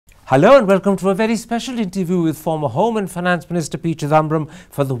Hello and welcome to a very special interview with former Home and Finance Minister P. Chidambaram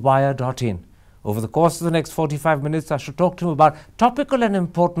for the Wire.in. Over the course of the next 45 minutes, I shall talk to him about topical and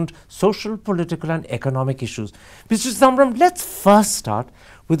important social, political and economic issues. Mr. Chidambaram, let's first start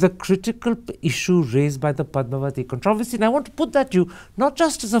with the critical issue raised by the Padmavati controversy. And I want to put that to you not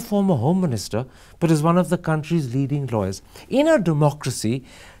just as a former Home Minister, but as one of the country's leading lawyers. In a democracy,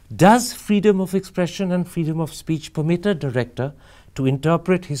 does freedom of expression and freedom of speech permit a director to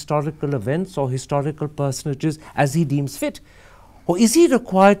interpret historical events or historical personages as he deems fit? Or is he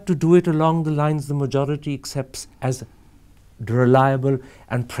required to do it along the lines the majority accepts as reliable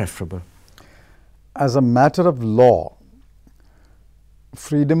and preferable? As a matter of law,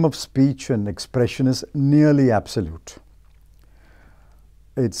 freedom of speech and expression is nearly absolute.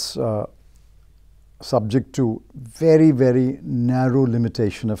 It's subject to very, very narrow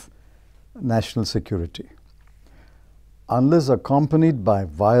limitation of national security. Unless accompanied by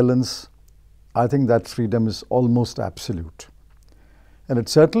violence, I think that freedom is almost absolute. And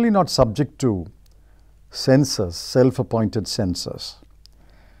it's certainly not subject to censors, self-appointed censors.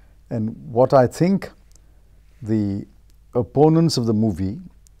 And what I think the opponents of the movie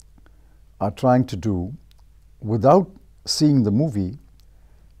are trying to do without seeing the movie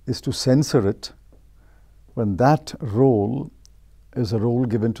is to censor it when that role is a role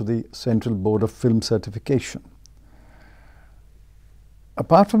given to the Central Board of Film Certification.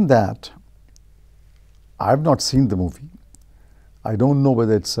 Apart from that, I have not seen the movie. I don't know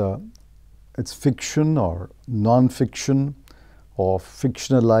whether it's fiction or non-fiction or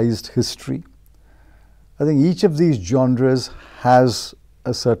fictionalized history. I think each of these genres has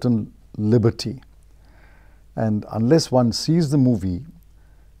a certain liberty. And unless one sees the movie,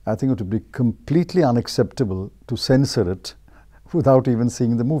 I think it would be completely unacceptable to censor it without even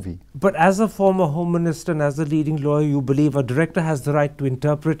seeing the movie. But as a former Home Minister and as a leading lawyer, you believe a director has the right to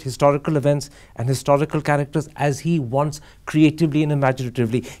interpret historical events and historical characters as he wants, creatively and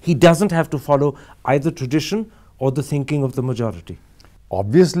imaginatively. He doesn't have to follow either tradition or the thinking of the majority.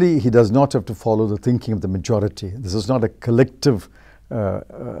 Obviously, he does not have to follow the thinking of the majority. This is not a collective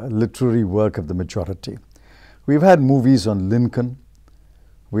literary work of the majority. We've had movies on Lincoln.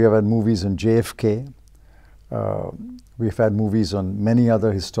 We have had movies on JFK. We've had movies on many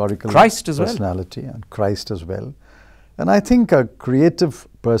other historical personality and Christ as well. And I think a creative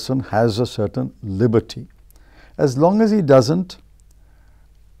person has a certain liberty as long as he doesn't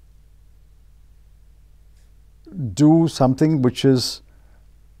do something which is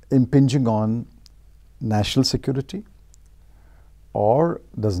impinging on national security or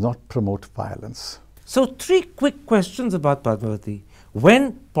does not promote violence. So, three quick questions about Padmavati.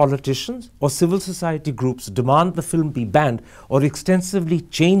 When politicians or civil society groups demand the film be banned or extensively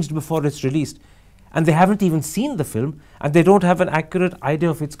changed before it's released, and they haven't even seen the film and they don't have an accurate idea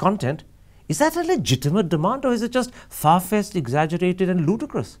of its content, is that a legitimate demand or is it just far-fetched, exaggerated and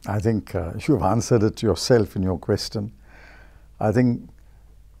ludicrous? I think you've answered it yourself in your question. I think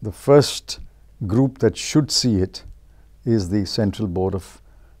the first group that should see it is the Central Board of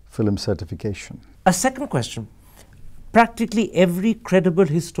Film Certification. A second question. Practically every credible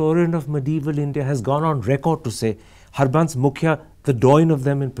historian of medieval India has gone on record to say, Harbans Mukhya, the doyen of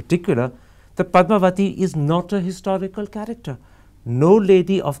them in particular, that Padmavati is not a historical character. No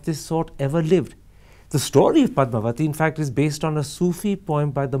lady of this sort ever lived. The story of Padmavati, in fact, is based on a Sufi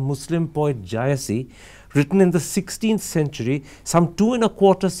poem by the Muslim poet Jayasi, written in the 16th century, some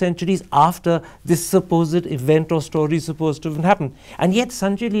 2¼ centuries after this supposed event or story is supposed to have happened. And yet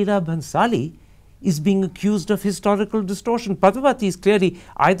Sanjay Leela Bhansali is being accused of historical distortion. Padmavati is clearly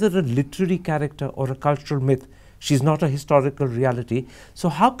either a literary character or a cultural myth. She's not a historical reality. So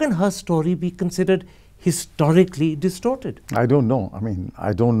how can her story be considered historically distorted? I don't know. I mean,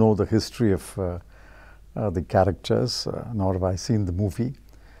 I don't know the history of the characters, nor have I seen the movie.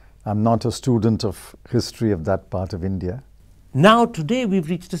 I'm not a student of history of that part of India. Now, today we've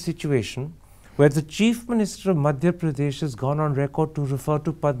reached a situation where the Chief Minister of Madhya Pradesh has gone on record to refer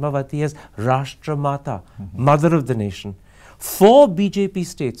to Padmavati as Rashtra Mata, Mother of the Nation. 4 BJP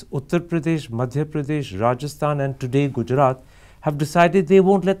states, Uttar Pradesh, Madhya Pradesh, Rajasthan and today Gujarat, have decided they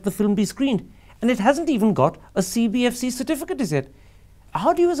won't let the film be screened. And it hasn't even got a CBFC certificate as yet.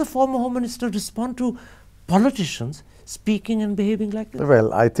 How do you as a former Home Minister respond to politicians speaking and behaving like this?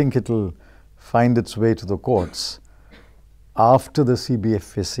 Well, I think it will find its way to the courts after the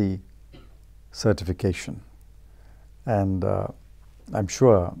CBFC certification, and I'm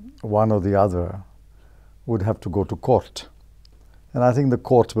sure one or the other would have to go to court, and I think the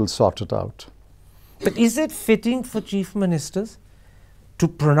court will sort it out. But is it fitting for chief ministers to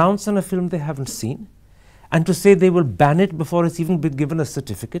pronounce on a film they haven't seen and to say they will ban it before it's even been given a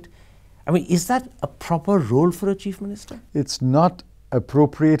certificate. I mean, is that a proper role for a chief minister? It's not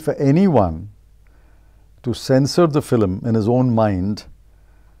appropriate for anyone to censor the film in his own mind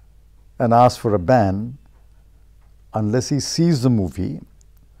and ask for a ban unless he sees the movie.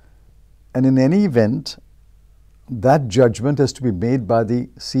 And in any event, that judgment has to be made by the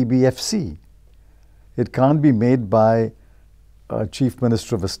CBFC. It can't be made by a chief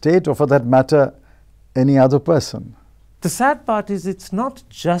minister of a state, or for that matter, any other person. The sad part is it's not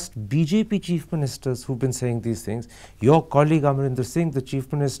just BJP chief ministers who've been saying these things. Your colleague Amarinder Singh, the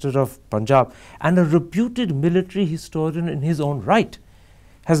chief minister of Punjab, and a reputed military historian in his own right,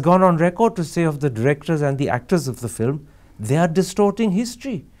 has gone on record to say of the directors and the actors of the film, they are distorting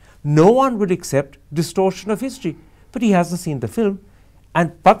history. No one will accept distortion of history. But he hasn't seen the film.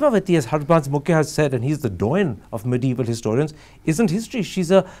 And Padmavati, as Harbans Mukhya has said, and he's the doyen of medieval historians, isn't history.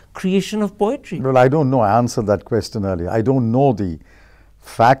 She's a creation of poetry. Well, I don't know. I answered that question earlier. I don't know the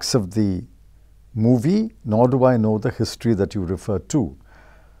facts of the movie, nor do I know the history that you refer to.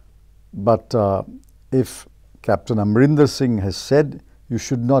 But if Captain Amarinder Singh has said you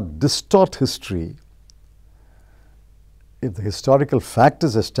should not distort history, if the historical fact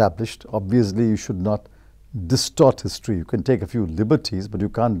is established, obviously you should not distort history. You can take a few liberties, but you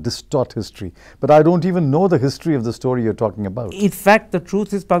can't distort history. But I don't even know the history of the story you're talking about. In fact, the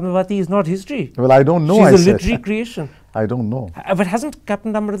truth is Padmavati is not history. Well, I don't know. She's a literary creation. I don't know. But hasn't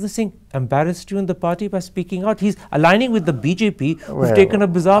Captain Amarinder Singh embarrassed you in the party by speaking out? He's aligning with the BJP, who've taken a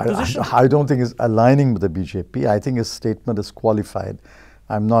bizarre position. I don't think he's aligning with the BJP. I think his statement is qualified.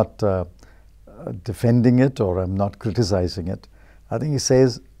 I'm not defending it, or I'm not criticizing it. I think he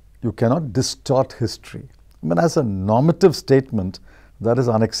says you cannot distort history. I mean, as a normative statement, that is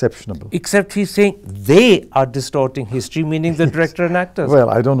unexceptionable. Except he's saying they are distorting history, meaning the director and actors.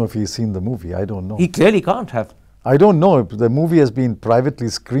 Well, I don't know if he's seen the movie. I don't know. He clearly can't have. I don't know. If the movie has been privately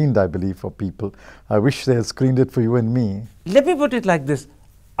screened, I believe, for people. I wish they had screened it for you and me. Let me put it like this.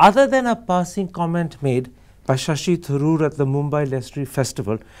 Other than a passing comment made by Shashi Tharoor at the Mumbai Leicester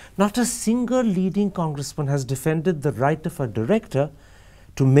Festival, not a single leading congressman has defended the right of a director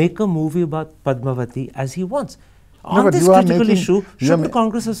to make a movie about Padmavati as he wants. On this critical issue, should the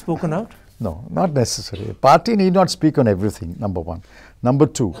Congress have spoken out? No, not necessarily. A party need not speak on everything, number one. Number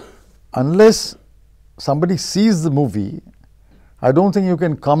two, unless somebody sees the movie, I don't think you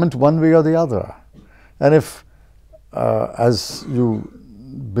can comment one way or the other. And if, as you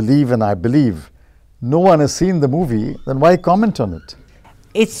believe and I believe, no one has seen the movie, then why comment on it?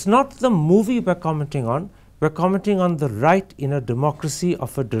 It's not the movie we're commenting on. We're commenting on the right in a democracy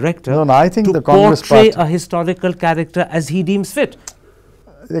of a director I think to the Congress portray party, a historical character as he deems fit.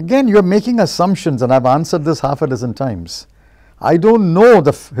 Again, you're making assumptions, and I've answered this half a dozen times. I don't know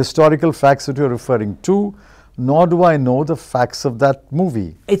the historical facts that you're referring to, nor do I know the facts of that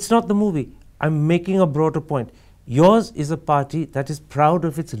movie. It's not the movie. I'm making a broader point. Yours is a party that is proud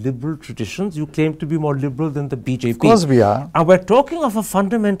of its liberal traditions. You claim to be more liberal than the BJP. Of course we are. And we're talking of a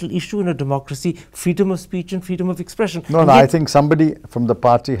fundamental issue in a democracy, freedom of speech and freedom of expression. No, I think somebody from the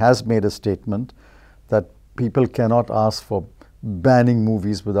party has made a statement that people cannot ask for banning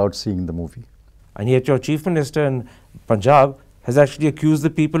movies without seeing the movie. And yet your chief minister in Punjab has actually accused the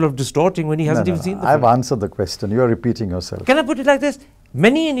people of distorting when he hasn't even seen the film. I've answered the question. You're repeating yourself. Can I put it like this?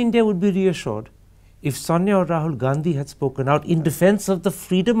 Many in India would be reassured if Sonia or Rahul Gandhi had spoken out in defense of the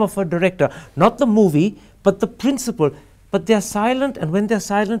freedom of a director, not the movie, but the principle. But they're silent, and when they're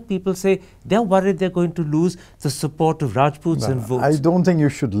silent, people say they're worried they're going to lose the support of Rajputs and votes. I don't think you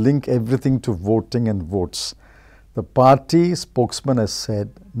should link everything to voting and votes. The party spokesman has said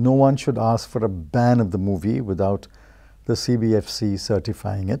no one should ask for a ban of the movie without the CBFC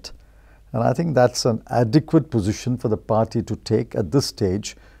certifying it. And I think that's an adequate position for the party to take at this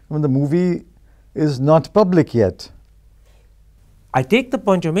stage when the movie is not public yet. I take the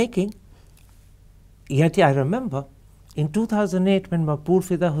point you're making, yet I remember in 2008 when Maqbool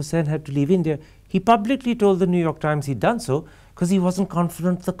Fida Hussain had to leave India, he publicly told the New York Times he'd done so because he wasn't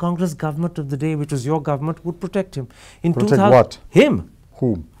confident the Congress government of the day, which was your government, would protect him. In protect what? Him.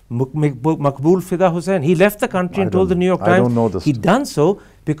 Whom? Maqbool Fida Hussain. He left the country and told the New York Times he'd done so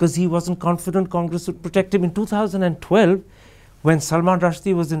because he wasn't confident Congress would protect him. In 2012, when Salman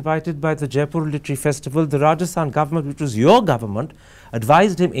Rushdie was invited by the Jaipur Literary Festival, the Rajasthan government, which was your government,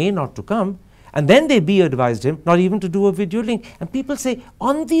 advised him A, not to come, and then they B, advised him not even to do a video link. And people say,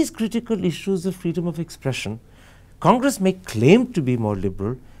 on these critical issues of freedom of expression, Congress may claim to be more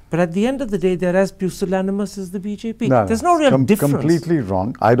liberal, but at the end of the day, they're as pusillanimous as the BJP. There's no real difference. Completely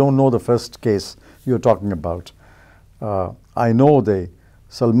wrong. I don't know the first case you're talking about. I know the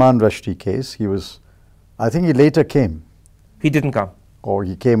Salman Rushdie case. He was I think he later came, He didn't come. or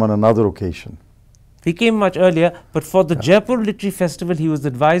he came on another occasion. He came much earlier, but for the Jaipur Literary Festival, he was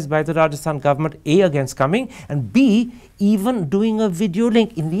advised by the Rajasthan government, A, against coming, and B, even doing a video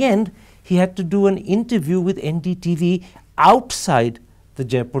link. In the end, he had to do an interview with NDTV outside the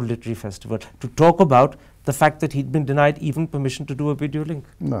Jaipur Literary Festival to talk about the fact that he'd been denied even permission to do a video link.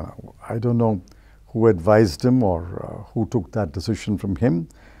 No, I don't know who advised him or who took that decision from him.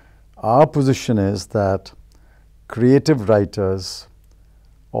 Our position is that creative writers,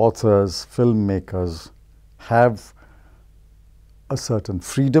 authors, filmmakers have a certain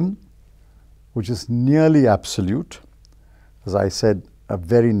freedom which is nearly absolute. As I said, a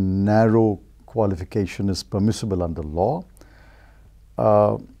very narrow qualification is permissible under law.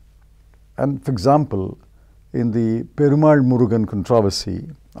 And for example, in the Perumal Murugan controversy,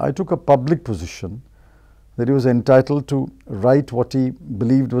 I took a public position that he was entitled to write what he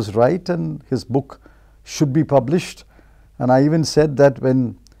believed was right and his book should be published. And I even said that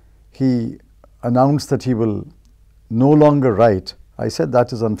when he announced that he will no longer write, I said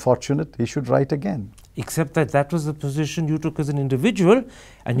that is unfortunate, he should write again. Except that that was the position you took as an individual,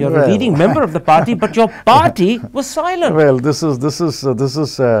 and you're a leading member of the party, but your party was silent. Well, this is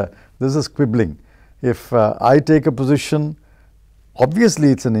quibbling. If I take a position,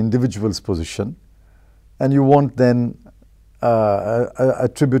 obviously it's an individual's position, and you won't then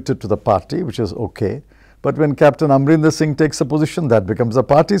attribute it to the party, which is okay. But when Captain Amrinder Singh takes a position, that becomes the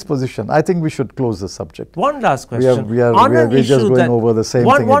party's position. I think we should close the subject. One last question. We're just going over the same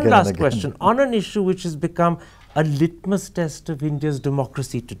thing one again last and again. question. On an issue which has become a litmus test of India's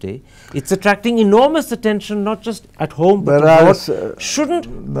democracy today, it's attracting enormous attention, not just at home, but abroad. Shouldn't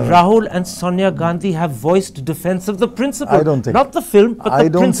Rahul and Sonia Gandhi have voiced defense of the principle? I don't think. Not the film, but the principle. I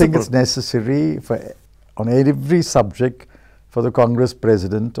don't think it's necessary on every subject for the Congress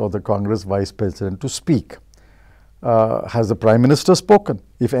president or the Congress vice president to speak. Has the Prime Minister spoken?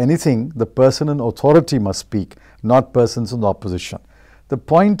 If anything, the person in authority must speak, not persons in opposition. The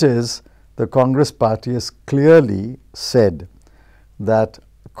point is, the Congress party has clearly said that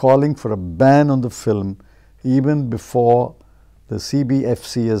calling for a ban on the film even before the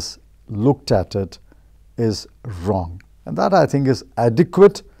CBFC has looked at it is wrong. And that, I think, is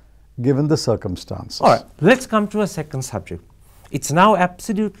adequate given the circumstances. All right, let's come to a second subject. It's now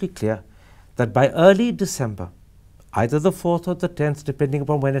absolutely clear that by early December, either the 4th or the 10th, depending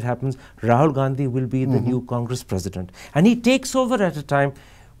upon when it happens, Rahul Gandhi will be the new Congress president. And he takes over at a time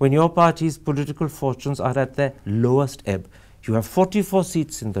when your party's political fortunes are at their lowest ebb. You have 44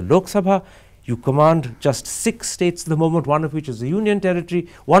 seats in the Lok Sabha. You command just 6 states at the moment, one of which is a union territory,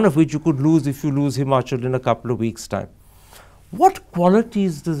 one of which you could lose if you lose Himachal in a couple of weeks' time. What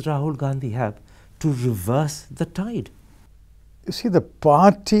qualities does Rahul Gandhi have to reverse the tide? You see, the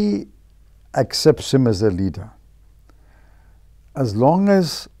party accepts him as a leader. As long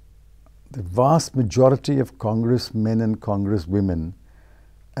as the vast majority of congressmen and congresswomen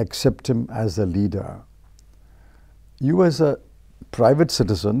accept him as a leader, you as a private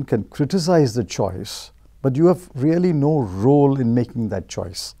citizen can criticize the choice, but you have really no role in making that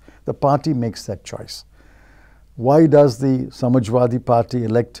choice. The party makes that choice. Why does the Samajwadi Party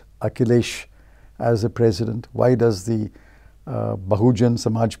elect Akhilesh as a president? Why does the Bahujan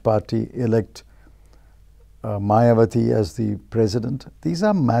Samaj Party elect Mayawati as the president? These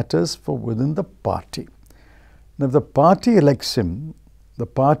are matters for within the party. Now, if the party elects him, the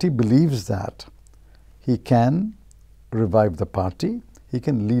party believes that he can revive the party, he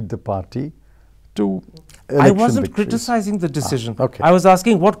can lead the party to election I wasn't victories. Criticizing the decision. Okay. I was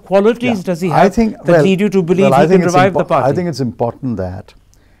asking what qualities does he have that lead you to believe he I can revive the party? I think it's important that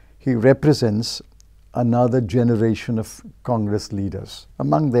he represents another generation of Congress leaders.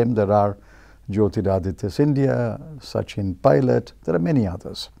 Among them, there are Jyotiraditya Scindia, Sachin Pilot, there are many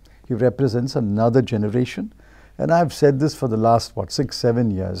others. He represents another generation. And I've said this for the last, 6, 7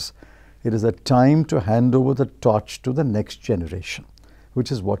 years. It is a time to hand over the torch to the next generation,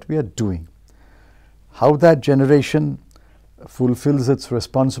 which is what we are doing. How that generation fulfills its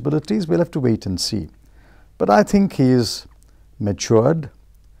responsibilities, we'll have to wait and see. But I think he is matured.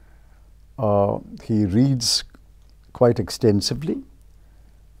 He reads quite extensively.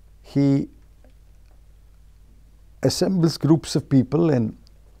 He assembles groups of people and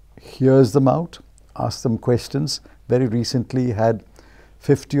hears them out, asks them questions. Very recently he had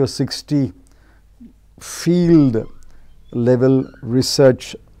 50 or 60 field level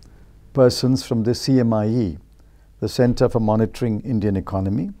research persons from the CMIE, the Center for Monitoring Indian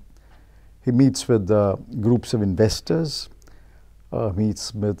Economy. He meets with groups of investors,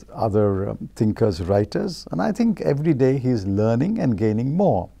 meets with other thinkers, writers, and I think every day he is learning and gaining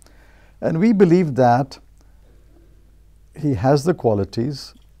more. And we believe that he has the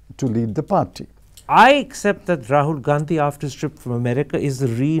qualities to lead the party. I accept that Rahul Gandhi, after his trip from America, is a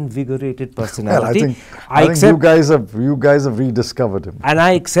reinvigorated personality. Well, I think you guys have rediscovered him. And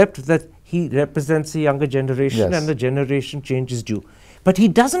I accept that he represents a younger generation, Yes. and the generation change is due. But he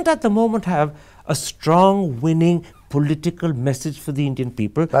doesn't at the moment have a strong, winning political message for the Indian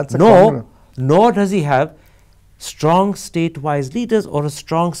people. That's a Nor does he have strong state-wise leaders or a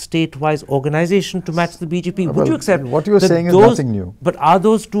strong state-wise organization to match the BJP. Would you accept what you are that saying is nothing new? But are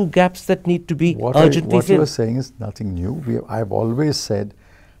those two gaps that need to be urgently What you filled? are saying is nothing new. I have always said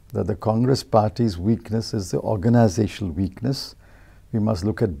that the Congress party's weakness is the organizational weakness. We must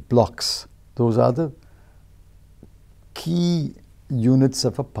look at blocks. Those are the key units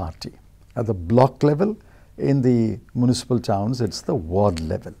of a party. At the block level, in the municipal towns, it's the ward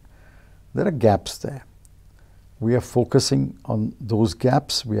level. There are gaps there. We are focusing on those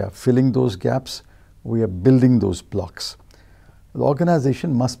gaps, we are filling those gaps, we are building those blocks. The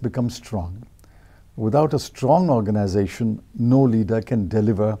organization must become strong. Without a strong organization, no leader can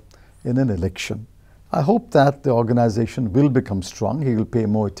deliver in an election. I hope that the organization will become strong. He will pay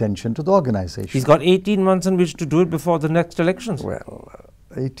more attention to the organization. He's got 18 months in which to do it before the next elections. Well,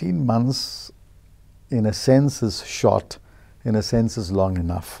 18 months in a sense is short, in a sense is long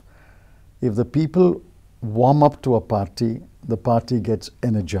enough. If the people warm up to a party, the party gets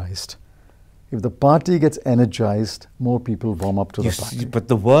energized. If the party gets energized, more people warm up to the party. But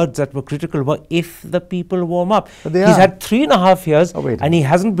the words that were critical were if the people warm up. But they He's are. had 3.5 years and he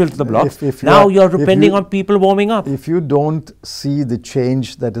hasn't built the blocks. Now you're depending on people warming up. If you don't see the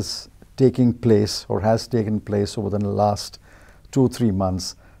change that is taking place or has taken place over the last 2-3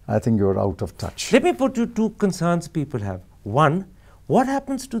 months, I think you're out of touch. Let me put you two concerns people have. One, what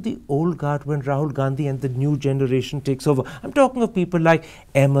happens to the old guard when Rahul Gandhi and the new generation takes over? I'm talking of people like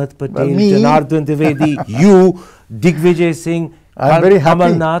Ahmed Patel, Janardhan Dwivedi, you, Digvijay Singh, I'm very happy.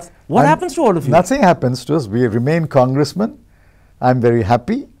 Kamal Nath. What happens to all of you? Nothing happens to us. We remain congressmen. I'm very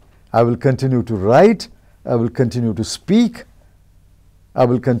happy. I will continue to write. I will continue to speak. I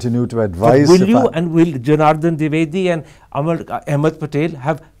will continue to advise. But will Janardhan Dwivedi and Ahmed Patel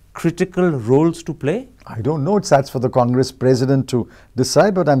have critical roles to play? I don't know. That's for the Congress president to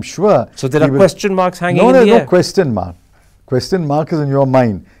decide, but I'm sure. So there are question marks hanging in the air? No question mark. Question mark is in your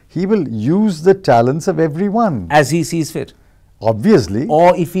mind. He will use the talents of everyone. As he sees fit? Obviously.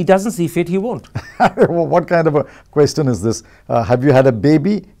 Or if he doesn't see fit, he won't. What kind of a question is this? Have you had a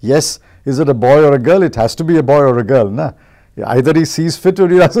baby? Yes. Is it a boy or a girl? It has to be a boy or a girl. Nah. Either he sees fit or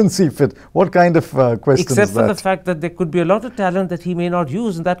he doesn't see fit. What kind of question Except is that? for the fact that there could be a lot of talent that he may not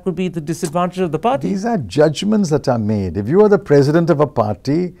use, and that could be the disadvantage of the party. These are judgments that are made. If you are the president of a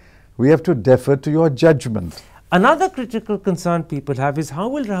party, we have to defer to your judgment. Another critical concern people have is how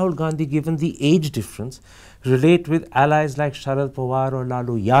will Rahul Gandhi, given the age difference, relate with allies like Sharad Pawar or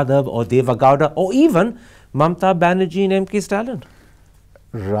Lalu Yadav or Deva Gowda or even Mamta Banerjee and M.K. Stalin?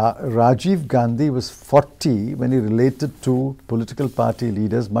 Rajiv Gandhi was 40 when he related to political party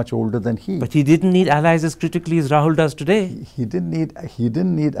leaders much older than he. But he didn't need allies as critically as Rahul does today. He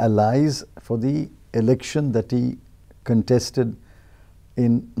didn't need allies for the election that he contested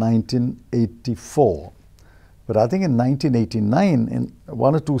in 1984. But I think in 1989, in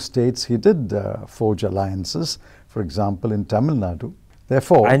one or two states, he did forge alliances, for example, in Tamil Nadu.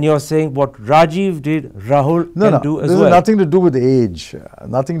 Therefore, and you're saying what Rajiv did, Rahul can do as this well? Has nothing to do with age,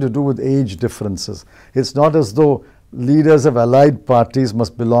 nothing to do with age differences. It's not as though leaders of allied parties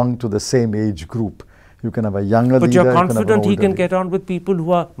must belong to the same age group. You can have a younger leader. But you're confident he can leader. get on with people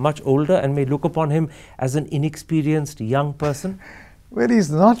who are much older and may look upon him as an inexperienced young person? Well, he's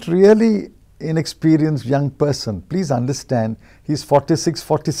not really inexperienced young person. Please understand, he's 46,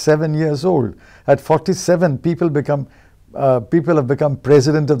 47 years old. At 47, people have become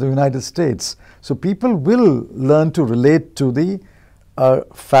president of the United States. So people will learn to relate to the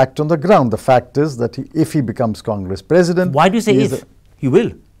fact on the ground. The fact is that if he becomes Congress president... Why do you say if? He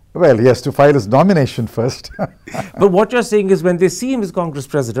will. Well, he has to file his nomination first. But what you're saying is when they see him as Congress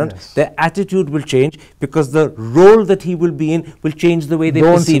president, yes, their attitude will change because the role that he will be in will change the way they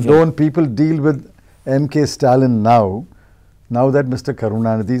perceive him. Don't people deal with M.K. Stalin now that Mr.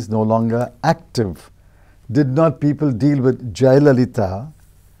 Karunanidhi is no longer active? Did not people deal with Jayalalitha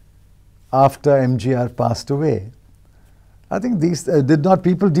after MGR passed away? I think these, did not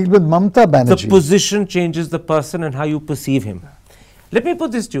people deal with Mamta Banerjee? The position changes the person and how you perceive him. Let me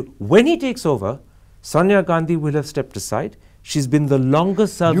put this to you. When he takes over, Sonia Gandhi will have stepped aside. She's been the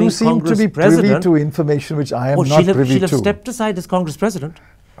longest serving Congress president. You seem to be privy to information which I am not privy to. She'll have stepped aside as Congress president.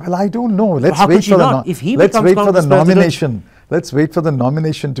 Well, I don't know. Let's How wait could she for not? the If he let's becomes wait for the Congress president, nomination. Let's wait for the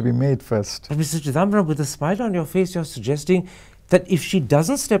nomination to be made first. But Mr. Chidambaram, with a smile on your face, you're suggesting that if she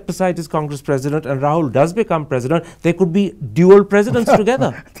doesn't step aside as Congress president and Rahul does become president, there could be dual presidents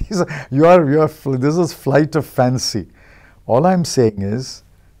together. This is flight of fancy. All I'm saying is,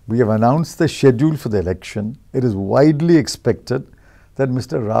 we have announced the schedule for the election. It is widely expected that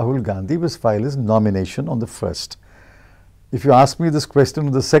Mr. Rahul Gandhi will file his nomination on the 1st. If you ask me this question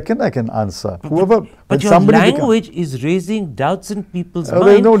on the 2nd, I can answer. But your language is raising doubts in people's mind.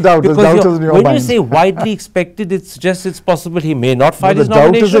 There is no doubt. There's doubt in your mind. When you say widely expected, it suggests it's possible he may not file his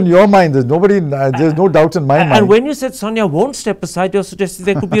nomination. nomination. The doubt is in your mind. There's no doubt in my mind. And when you said Sonia won't step aside, you're suggesting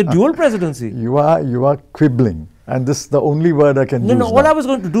there could be a dual presidency. You are quibbling. And this is the only word I can use. No, all I was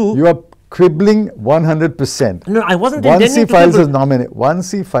going to do. You are quibbling 100%. No, I wasn't intending to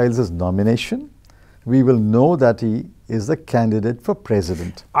Once he files his nomination, we will know that he is the candidate for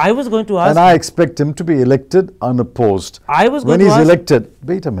president. I was going to ask. And I expect him to be elected unopposed. I was going to ask. When he's elected,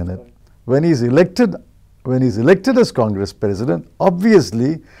 wait a minute. When he's elected as Congress president,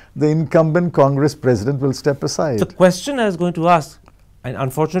 obviously the incumbent Congress president will step aside. The question I was going to ask, and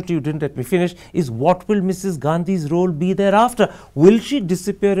unfortunately you didn't let me finish, is what will Mrs. Gandhi's role be thereafter? Will she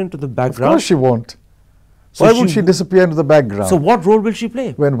disappear into the background? Of course she won't. So why would she disappear into the background? So what role will she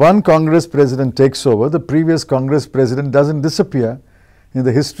play? When one Congress president takes over, the previous Congress president doesn't disappear. In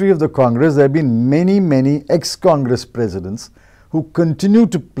the history of the Congress, there have been many, many ex-Congress presidents who continue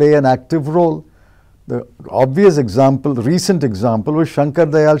to play an active role. The obvious example, the recent example was Shankar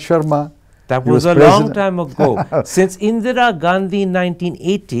Dayal Sharma. That was a long time ago. Since Indira Gandhi in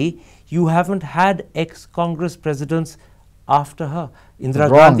 1980, you haven't had ex-Congress presidents after her. Indira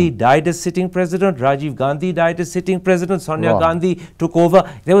Gandhi died as sitting president, Rajiv Gandhi died as sitting president, Sonia Gandhi took over.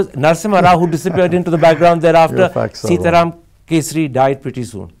 There was Narasimha Rao who disappeared into the background thereafter. Sitaram Kesri died pretty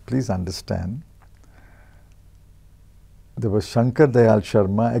soon. Please understand, there was Shankar Dayal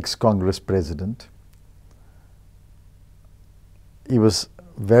Sharma, ex-Congress president. He was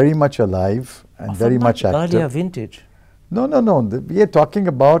very much alive and very much active. Earlier vintage. No. We are talking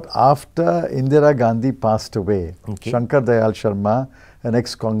about after Indira Gandhi passed away. Okay. Shankar Dayal Sharma, an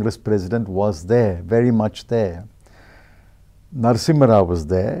ex-Congress president, was there, very much there. Narasimha Rao was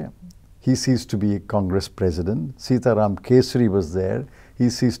there. He ceased to be Congress president. Sitaram Kesri was there. He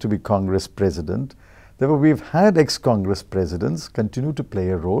ceased to be Congress president. Therefore, we've had ex-Congress presidents continue to play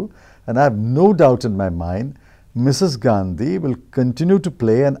a role, and I have no doubt in my mind Mrs. Gandhi will continue to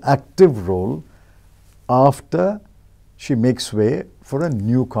play an active role after she makes way for a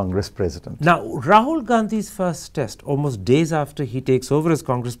new Congress president. Now, Rahul Gandhi's first test, almost days after he takes over as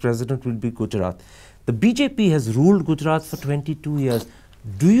Congress president, will be Gujarat. The BJP has ruled Gujarat for 22 years.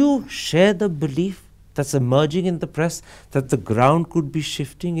 Do you share the belief that's emerging in the press that the ground could be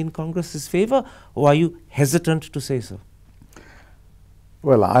shifting in Congress's favor, or are you hesitant to say so?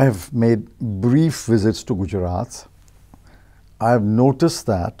 Well, I have made brief visits to Gujarat. I have noticed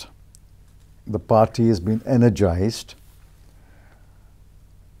that the party has been energized.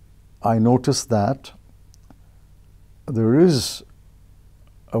 I noticed that there is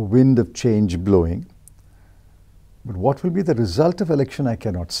a wind of change blowing. But what will be the result of election, I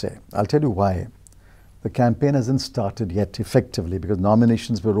cannot say. I'll tell you why. The campaign hasn't started yet effectively because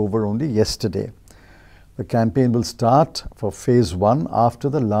nominations were over only yesterday. The campaign will start for phase 1 after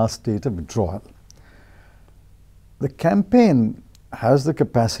the last date of withdrawal. The campaign has the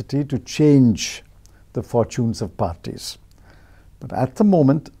capacity to change the fortunes of parties. But at the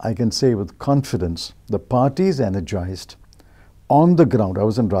moment, I can say with confidence, the party is energized. On the ground, I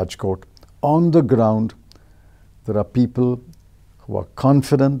was in Rajkot, on the ground, there are people who are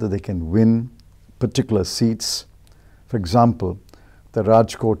confident that they can win particular seats. For example, the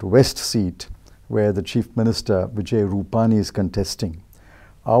Rajkot West seat, where the Chief Minister Vijay Rupani is contesting.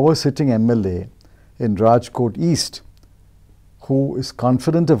 Our sitting MLA in Rajkot East, who is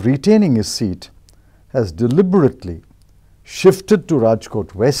confident of retaining his seat, has deliberately shifted to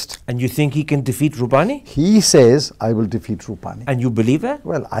Rajkot West. And you think he can defeat Rupani? He says, I will defeat Rupani. And you believe that?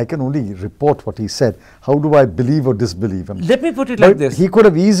 Well, I can only report what he said. How do I believe or disbelieve him? Let me put it like this. He could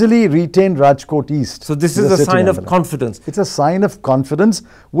have easily retained Rajkot East. So this is a sign of confidence. It's a sign of confidence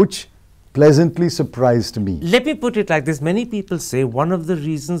which pleasantly surprised me. Let me put it like this. Many people say one of the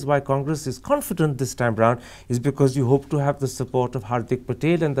reasons why Congress is confident this time round is because you hope to have the support of Hardik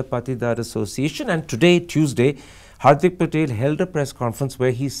Patel and the Patidar Association. And today, Tuesday, Hardik Patel held a press conference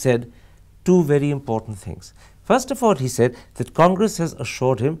where he said two very important things. First of all, he said that Congress has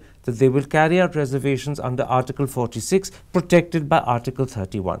assured him that they will carry out reservations under Article 46, protected by Article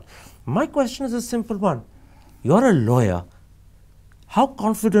 31. My question is a simple one. You're a lawyer. How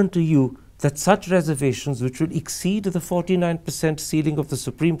confident are you that such reservations, which will exceed the 49% ceiling of the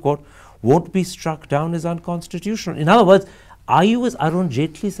Supreme Court, won't be struck down as unconstitutional. In other words, are you, as Arun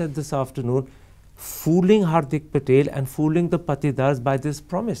Jaitley said this afternoon, fooling Hardik Patel and fooling the Patidars by this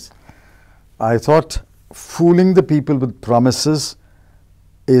promise? I thought fooling the people with promises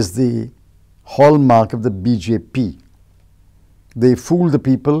is the hallmark of the BJP. They fooled the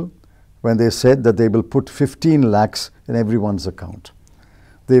people when they said that they will put 15 lakhs in everyone's account.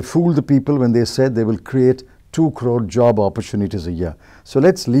 They fooled the people when they said they will create 2 crore job opportunities a year. So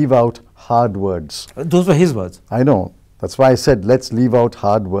let's leave out hard words. Those were his words. I know. That's why I said let's leave out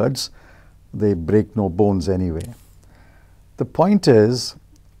hard words. They break no bones anyway. The point is,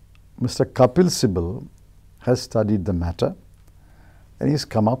 Mr. Kapil Sibal has studied the matter and he's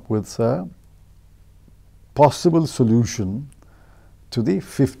come up with a possible solution to the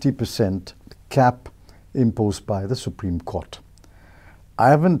 50% cap imposed by the Supreme Court. I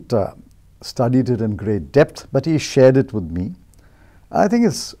haven't studied it in great depth, but he shared it with me. I think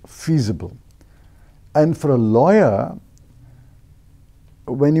it's feasible. And for a lawyer,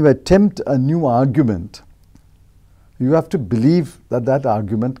 when you attempt a new argument, you have to believe that that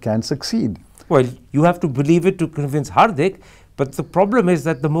argument can succeed. Well, you have to believe it to convince Hardik, but the problem is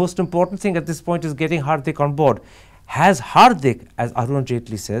that the most important thing at this point is getting Hardik on board. Has Hardik, as Arun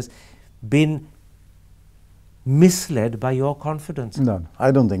Jaitley says, been misled by your confidence? No,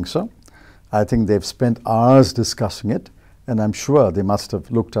 I don't think so. I think they've spent hours discussing it, and I'm sure they must have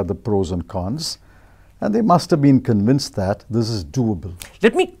looked at the pros and cons, and they must have been convinced that this is doable.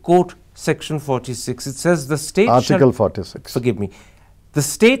 Let me quote Section 46. It says the state Article 46. Forgive me. The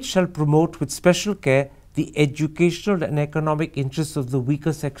state shall promote with special care the educational and economic interests of the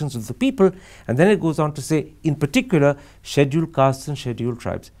weaker sections of the people. And then it goes on to say, in particular, scheduled castes and scheduled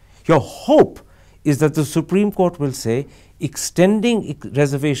tribes. Your hope is that the Supreme Court will say extending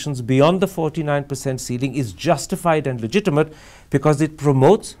reservations beyond the 49% ceiling is justified and legitimate because it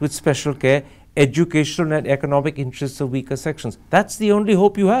promotes with special care educational and economic interests of weaker sections. That's the only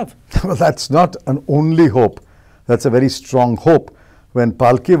hope you have. Well, that's not an only hope. That's a very strong hope. When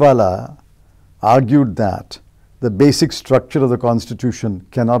Palkiwala argued that the basic structure of the Constitution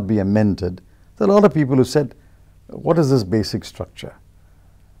cannot be amended, there are a lot of people who said, what is this basic structure?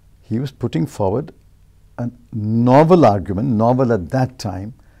 He was putting forward a novel argument, novel at that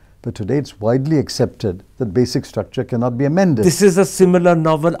time, but today it's widely accepted that basic structure cannot be amended. This is a similar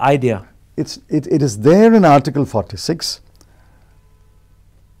novel idea. It is there in Article 46.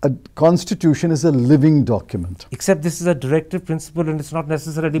 A constitution is a living document. Except this is a directive principle and it's not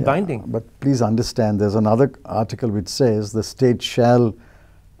necessarily binding. But please understand, there's another article which says the state shall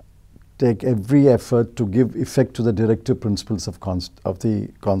take every effort to give effect to the directive principles of the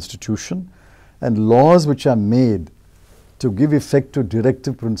Constitution, and laws which are made to give effect to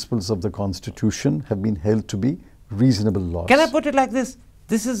directive principles of the Constitution have been held to be reasonable laws. Can I put it like this?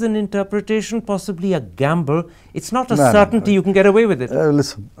 This is an interpretation, possibly a gamble. It's not a certainty you can get away with it.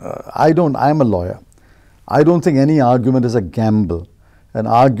 Listen, I'm a lawyer. I don't think any argument is a gamble. An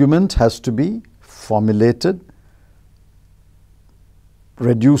argument has to be formulated,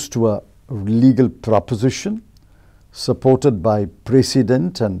 reduced to a legal proposition, supported by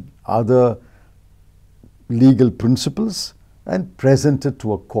precedent and other legal principles, and presented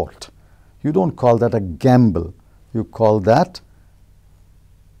to a court. You don't call that a gamble. You call that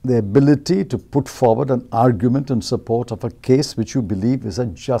the ability to put forward an argument in support of a case which you believe is a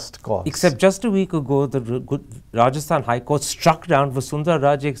just cause. Except just a week ago, the Rajasthan High Court struck down Vasundhara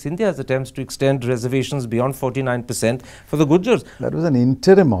Raje Scindia's attempts to extend reservations beyond 49% for the Gujars. That was an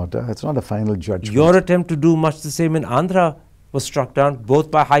interim order. It's not a final judgment. Your attempt to do much the same in Andhra was struck down both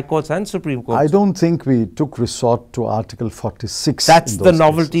by High Courts and Supreme Courts. I don't think we took resort to Article 46. That's the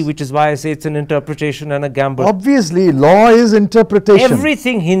novelty, which is why I say it's an interpretation and a gamble. Obviously, law is interpretation.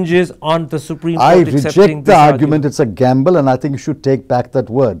 Everything hinges on the Supreme Court accepting I reject the argument. It's a gamble, and I think you should take back that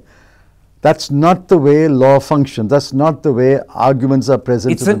word. That's not the way law functions. That's not the way arguments are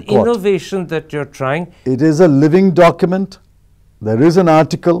presented in court. It's an innovation that you're trying. It is a living document. There is an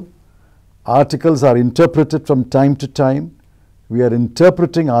article. Articles are interpreted from time to time. We are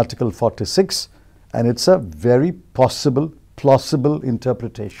interpreting Article 46, and it's a very possible, plausible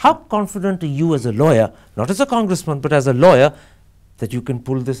interpretation. How confident are you as a lawyer, not as a congressman, but as a lawyer, that you can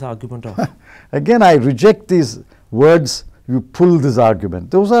pull this argument off? Again, I reject these words, you pull this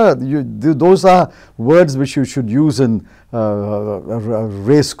argument. Those are words which you should use in a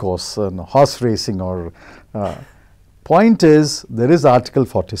race course, horse racing. Point is, there is Article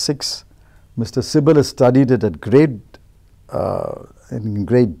 46. Mr. Sibal has studied it at in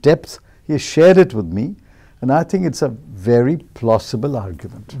great depth. He has shared it with me, and I think it's a very plausible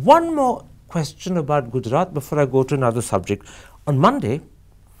argument. One more question about Gujarat before I go to another subject. On Monday,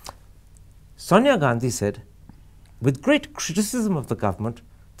 Sonia Gandhi said, with great criticism of the government,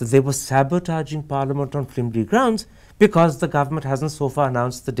 that they were sabotaging Parliament on flimsy grounds because the government hasn't so far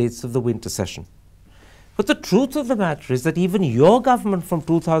announced the dates of the winter session. But the truth of the matter is that even your government from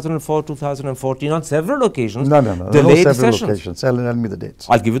 2004, 2014 on several occasions delayed sessions. Occasions. Tell me the dates.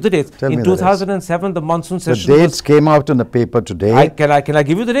 I'll give you the dates. In 2007, the monsoon session. The dates came out in the paper today. Can I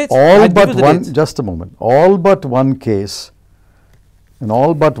give you the dates? All but one, just a moment, all but one case, in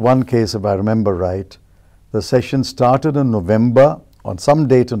all but one case, if I remember right, the session started in November, on some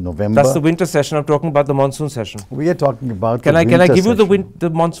date in November. That's the winter session. I'm talking about the monsoon session. We are talking about Can I give you the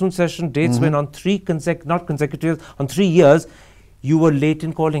monsoon session dates when on not consecutive, on 3 years, you were late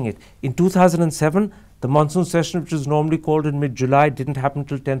in calling it. In 2007, the monsoon session, which is normally called in mid-July, didn't happen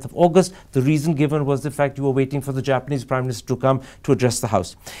till 10th of August. The reason given was the fact you were waiting for the Japanese Prime Minister to come to address the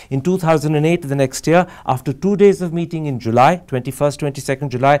House. In 2008, the next year, after 2 days of meeting in July, 21st, 22nd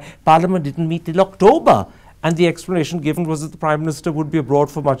July, Parliament didn't meet till October. And the explanation given was that the Prime Minister would be abroad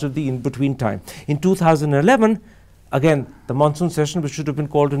for much of the in-between time. In 2011, again, the monsoon session, which should have been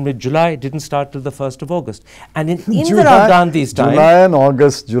called in mid-July, didn't start till the 1st of August. And in Indira Gandhi's time... July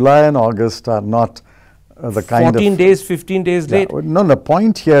and August are not the kind of... 14 days, 15 days late. No, the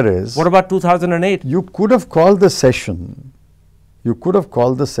point here is... What about 2008? You could have called the session. You could have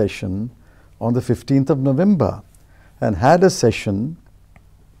called the session on the 15th of November and had a session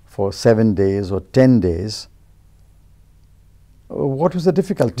for 7 days or 10 days. What was the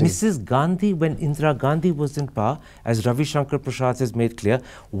difficulty? Mrs. Gandhi, when Indira Gandhi was in power, as Ravi Shankar Prasad has made clear,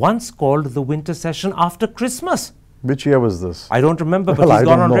 once called the winter session after Christmas. Which year was this? I don't remember, but he's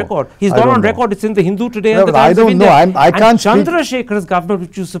gone on record. He's gone on record. It's in the Hindu today and the I don't know. I can't speak. Chandrasekhar's government,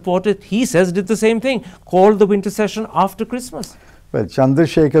 which you supported, he says did the same thing. Called the winter session after Christmas. Well,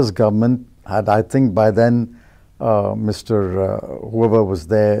 Chandrasekhar's government had, I think, by then, whoever was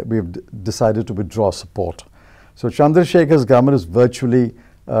there, we've decided to withdraw support. So Chandrasekhar's government is virtually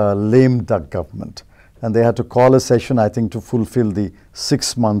a lame duck government. And they had to call a session, I think, to fulfill the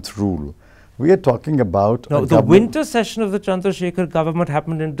 6-month rule. We are talking about... No, the winter session of the Chandrasekhar government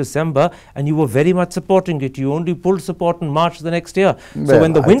happened in December and you were very much supporting it. You only pulled support in March the next year. So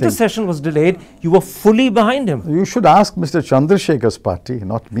when the winter session was delayed, you were fully behind him. You should ask Mr. Chandrasekhar's party,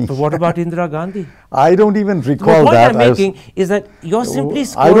 not me. But what about Indira Gandhi? I don't even recall The that. point I'm making is that you're simply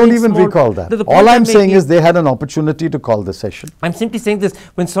scoring I don't even recall that. All I'm saying is they had an opportunity to call the session. I'm simply saying this.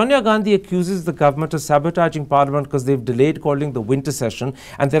 When Sonia Gandhi accuses the government of sabotaging Parliament because they've delayed calling the winter session,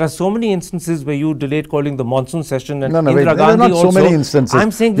 and there are so many instances where you delayed calling the monsoon session, and Indira Gandhi also. So many instances.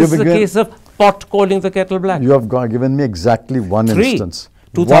 I'm saying this is a case of pot calling the kettle black. You have given me exactly one instance.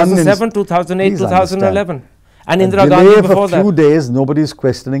 2007, 2008, 2011. And Indira Gandhi before that. A delay of a few days, nobody is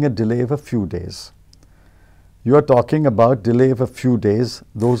questioning a delay of a few days. You are talking about delay of a few days.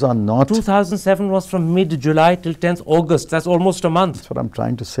 Those are not... 2007 was from mid-July till 10th August. That's almost a month. That's what I'm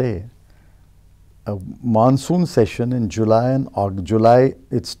trying to say. A monsoon session in July and August. July,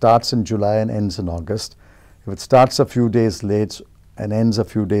 it starts in July and ends in August. If it starts a few days late and ends a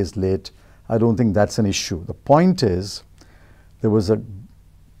few days late, I don't think that's an issue. The point is, there was a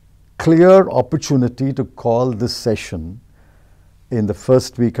clear opportunity to call this session in the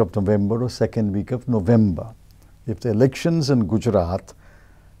first week of November or second week of November. If the elections in Gujarat,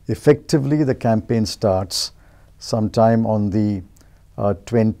 effectively the campaign starts sometime on the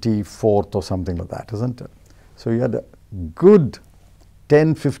 24th or something like that, isn't it? So you had a good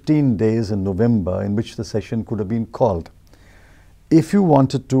 10-15 days in November in which the session could have been called. If you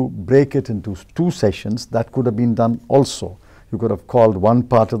wanted to break it into 2 sessions, that could have been done also. You could have called one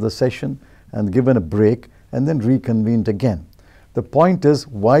part of the session and given a break and then reconvened again. The point is,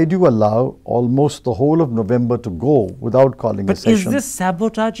 why do you allow almost the whole of November to go without calling a session? But is this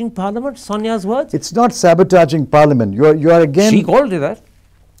sabotaging Parliament, Sonia's words? It's not sabotaging Parliament. You are again... She called it that.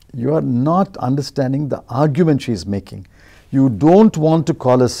 You are not understanding the argument she is making. You don't want to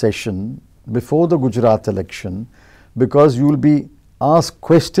call a session before the Gujarat election because you will be asked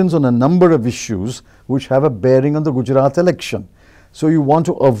questions on a number of issues which have a bearing on the Gujarat election. So you want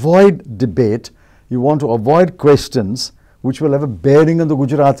to avoid debate, you want to avoid questions which will have a bearing on the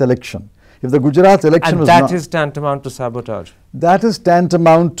Gujarat election. If the Gujarat election was not... And that is tantamount to sabotage. That is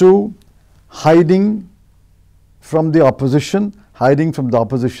tantamount to hiding from the opposition, hiding from the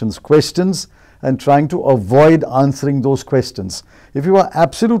opposition's questions and trying to avoid answering those questions. If you are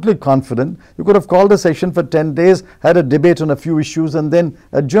absolutely confident, you could have called a session for 10 days, had a debate on a few issues and then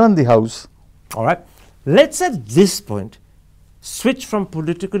adjourned the House. All right. Let's at this point switch from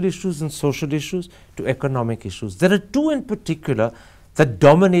political issues and social issues to economic issues. There are 2 in particular that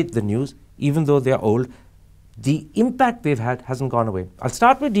dominate the news, even though they are old, the impact they've had hasn't gone away. I'll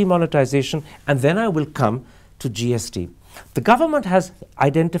start with demonetization and then I will come to GST. The government has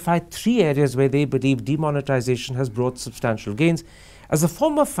identified 3 areas where they believe demonetization has brought substantial gains. As a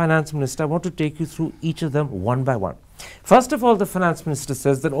former finance minister, I want to take you through each of them one by one. First of all, the finance minister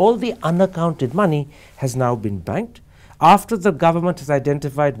says that all the unaccounted money has now been banked. After the government has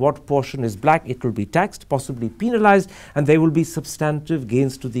identified what portion is black, it will be taxed, possibly penalized, and there will be substantive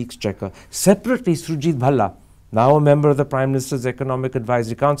gains to the exchequer. Separately, Surjit Bhalla, now a member of the Prime Minister's Economic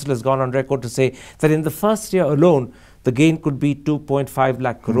Advisory Council, has gone on record to say that in the first year alone, the gain could be 2.5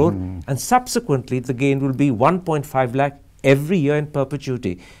 lakh crore, and subsequently the gain will be 1.5 lakh every year in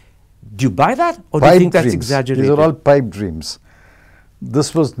perpetuity. Do you buy that, or do you think that's exaggerated? These are all pipe dreams.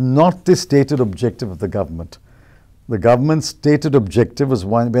 This was not the stated objective of the government. The government's stated objective was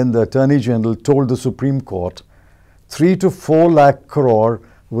when the Attorney General told the Supreme Court 3 to 4 lakh crore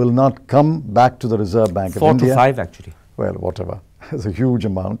will not come back to the Reserve Bank of India. 4 to 5 actually. Well, whatever. It's a huge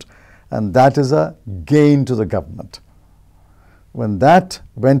amount. And that is a gain to the government. When that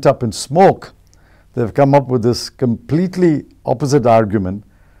went up in smoke, they've come up with this completely opposite argument.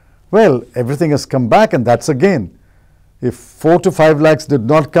 Well, everything has come back and that's a gain. If 4 to 5 lakhs did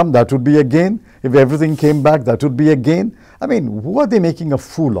not come, that would be a gain. If everything came back, that would be a gain. I mean, who are they making a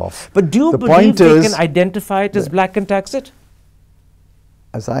fool of? But do you believe they can identify it as black and tax it?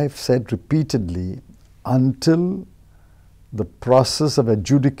 As I've said repeatedly, until the process of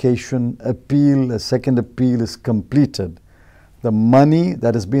adjudication, appeal, a second appeal is completed, the money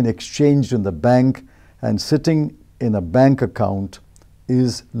that has been exchanged in the bank and sitting in a bank account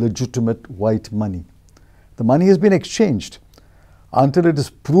is legitimate white money. The money has been exchanged. Until it is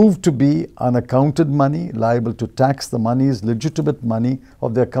proved to be unaccounted money, liable to tax, the money is legitimate money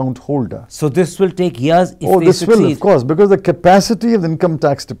of the account holder. So this will take years if they this succeed. will, of course, because the capacity of the Income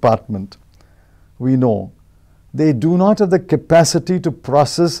Tax Department, we know, they do not have the capacity to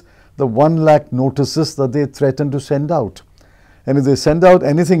process the 1 lakh notices that they threaten to send out. And if they send out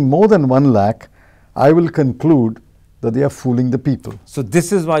anything more than 1 lakh, I will conclude that they are fooling the people. So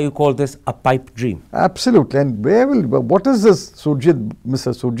this is why you call this a pipe dream. Absolutely. And what is this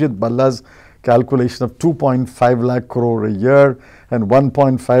Mr. Surjit Bhalla's calculation of 2.5 lakh crore a year and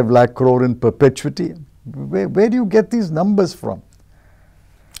 1.5 lakh crore in perpetuity? Where do you get these numbers from?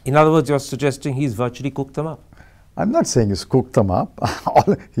 In other words, you're suggesting he's virtually cooked them up. I'm not saying he's cooked them up.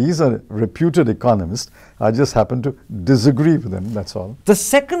 He's a reputed economist. I just happen to disagree with him, that's all. The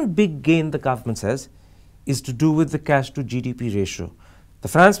second big gain the government says is to do with the cash to GDP ratio. The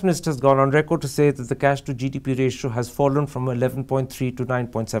finance minister has gone on record to say that the cash to GDP ratio has fallen from 11.3 to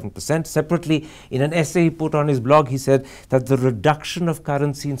 9.7%. Separately, in an essay he put on his blog, he said that the reduction of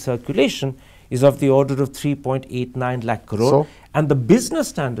currency in circulation is of the order of 3.89 lakh crore. And the Business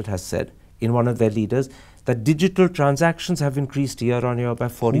Standard has said, in one of their leaders, that digital transactions have increased year on year by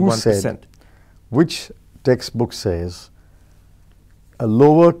 41%. Who said, which textbook says a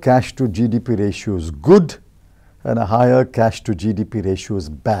lower cash to GDP ratio is good and a higher cash to GDP ratio is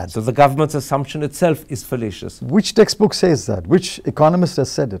bad? So the government's assumption itself is fallacious. Which textbook says that? Which economist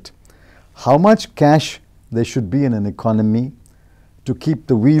has said it? How much cash there should be in an economy to keep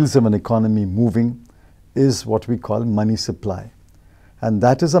the wheels of an economy moving is what we call money supply. And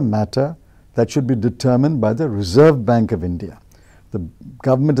that is a matter that should be determined by the Reserve Bank of India. The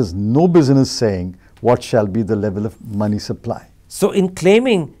government has no business saying what shall be the level of money supply. So in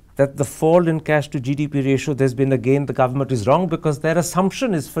claiming that the fall in cash to GDP ratio, there's been a gain, the government is wrong because their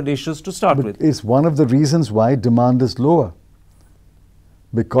assumption is fallacious to start with. It's one of the reasons why demand is lower.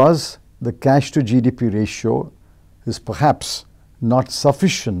 Because the cash to GDP ratio is perhaps not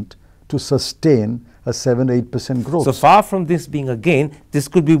sufficient to sustain a 7-8% growth. So far from this being a gain, this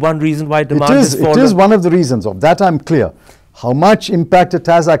could be one reason why demand is fallen. It is one of the reasons. Of that I'm clear. How much impact it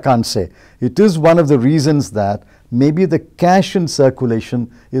has, I can't say. It is one of the reasons that maybe the cash in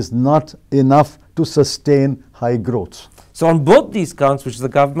circulation is not enough to sustain high growth. So on both these counts, which the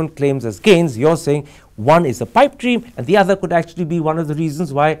government claims as gains, you're saying one is a pipe dream and the other could actually be one of the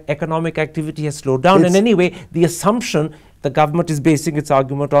reasons why economic activity has slowed down. And anyway, the assumption the government is basing its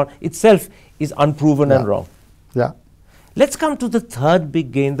argument on itself is unproven and wrong. Yeah. Let's come to the third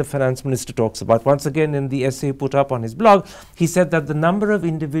big gain the finance minister talks about. Once again, in the essay put up on his blog, he said that the number of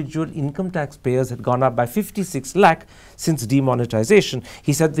individual income tax payers had gone up by 56 lakh since demonetization.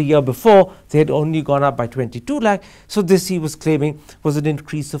 He said the year before, they had only gone up by 22 lakh. So this, he was claiming, was an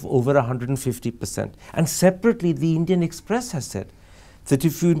increase of over 150%. And separately, the Indian Express has said that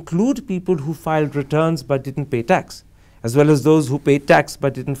if you include people who filed returns but didn't pay tax, as well as those who paid tax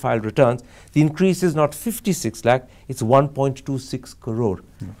but didn't file returns, the increase is not 56 lakh, it's 1.26 crore.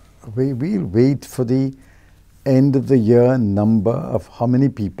 we'll wait for the end of the year number of how many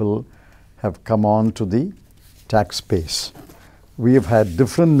people have come on to the tax base. We have had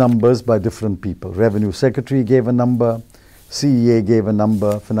different numbers by different people. Revenue Secretary gave a number, CEA gave a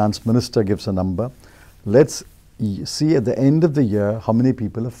number, Finance Minister gives a number. Let's see at the end of the year how many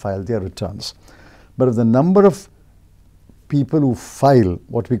people have filed their returns. But if the number of people who file,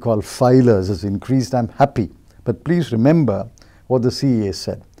 what we call filers, has increased, I'm happy. But please remember what the CEA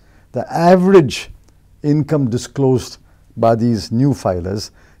said. The average income disclosed by these new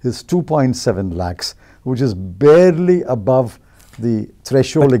filers is 2.7 lakhs, which is barely above the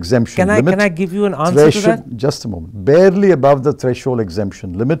threshold exemption limit. Can I give you an answer to that? Just a moment. Barely above the threshold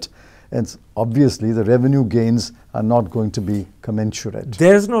exemption limit, and obviously the revenue gains are not going to be commensurate.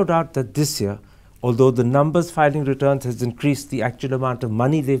 There's no doubt that this year, although the numbers filing returns has increased, the actual amount of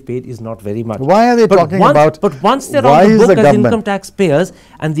money they've paid is not very much. Why are they talking about? But once they're on the book as income tax payers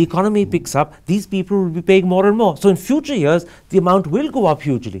and the economy picks up, these people will be paying more and more. So in future years, the amount will go up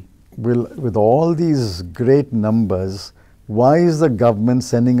hugely. With all these great numbers, why is the government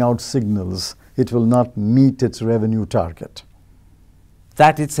sending out signals it will not meet its revenue target?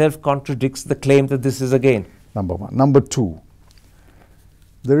 That itself contradicts the claim that this is a gain. Number one. Number two,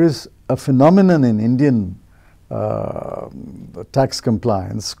 there is a phenomenon in Indian tax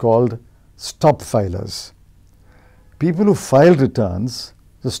compliance called stop filers. People who file returns,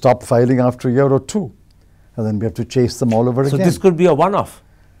 they stop filing after a year or two, and then we have to chase them all over again. So this could be a one-off.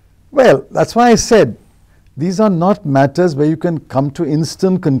 Well, that's why I said these are not matters where you can come to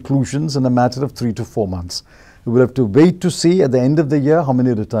instant conclusions in a matter of 3 to 4 months. We will have to wait to see at the end of the year how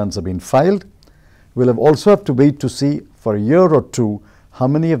many returns have been filed. We'll also have to wait to see for a year or two how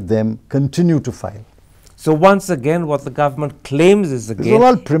many of them continue to file. So once again, what the government claims is a gain. These are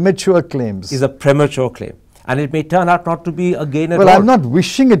all premature claims. Is a premature claim. And it may turn out not to be a gain at all. Well, I'm not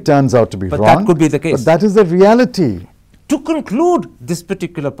wishing it turns out to be wrong. But that could be the case. But that is the reality. To conclude this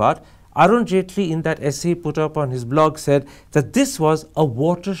particular part, Arun Jaitley, in that essay put up on his blog, said that this was a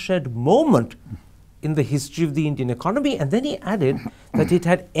watershed moment in the history of the Indian economy. And then he added that it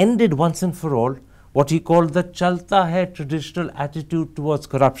had ended once and for all what he called the chalta hai traditional attitude towards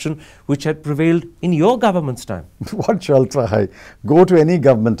corruption, which had prevailed in your government's time. What chalta hai? Go to any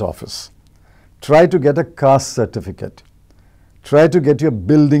government office. Try to get a caste certificate. Try to get your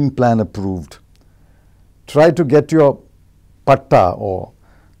building plan approved. Try to get your patta or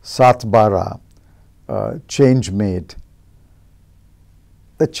satbara change made.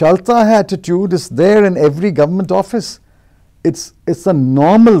 The chalta hai attitude is there in every government office. It's a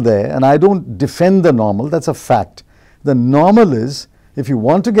normal there, and I don't defend the normal, that's a fact. The normal is, if you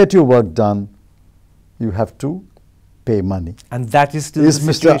want to get your work done, you have to pay money. And that is still the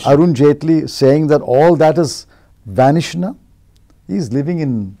situation. Is Mr. Arun Jaitley saying that all that is vanished now? He's living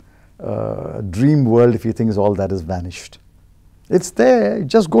in a dream world if he thinks all that is vanished. It's there,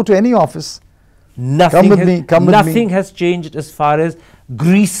 just go to any office. Nothing has changed as far as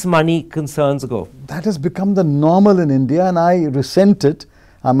grease money concerns go. That has become the normal in India, and I resent it.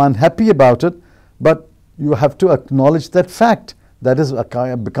 I'm unhappy about it, but you have to acknowledge that fact. That has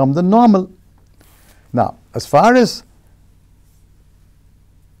become the normal. Now, as far as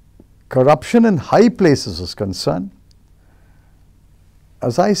corruption in high places is concerned,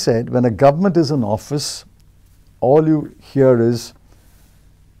 as I said, when a government is in office, all you hear is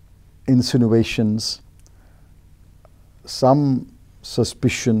insinuations, some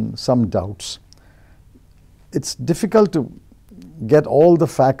suspicion, some doubts. It's difficult to get all the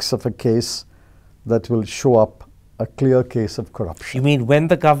facts of a case that will show up a clear case of corruption. You mean when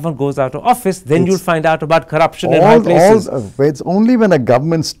the government goes out of office, then you'll find out about corruption in high places? It's only when a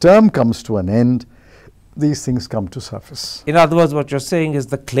government's term comes to an end, these things come to surface. In other words, what you're saying is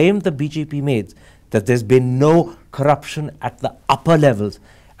the claim the BJP made that there's been no corruption at the upper levels,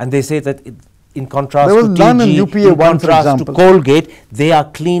 and they say that in contrast there was to none TG, in UPA 1, for example. To Colgate, they are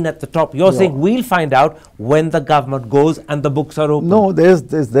clean at the top. You're saying we'll find out when the government goes and the books are open. No, there's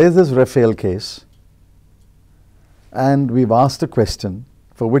this Rafael case, and we've asked a question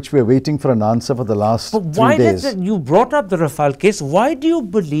for which we're waiting for an answer for the last 3 days. You brought up the Rafale case. Why do you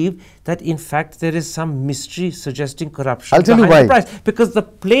believe that in fact there is some mystery suggesting corruption? I'll tell you why. The price? Because the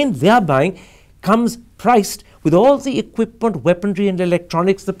plane they are buying comes priced with all the equipment, weaponry and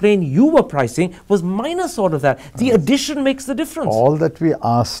electronics. The plane you were pricing was minus all of that. The addition makes the difference. All that we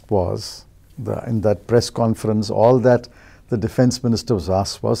asked was, in that press conference, all that the defense minister was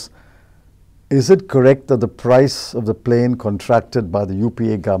asked was, is it correct that the price of the plane contracted by the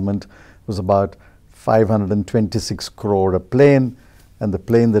UPA government was about 526 crore a plane, and the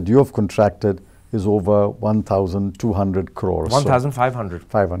plane that you have contracted is over 1,200 crores. 1,500.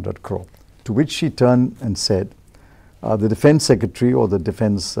 500 crore. To which she turned and said, the Defence Secretary or the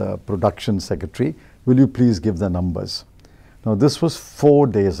Defence Production Secretary, will you please give the numbers? Now this was 4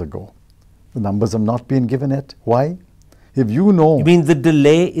 days ago. The numbers have not been given yet. Why? If you know... You mean the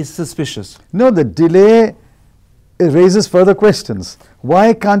delay is suspicious? No, the delay raises further questions.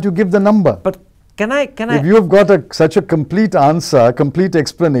 Why can't you give the number? But can I... If you have got such a complete answer, complete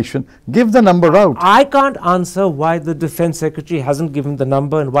explanation, give the number out. I can't answer why the Defence Secretary hasn't given the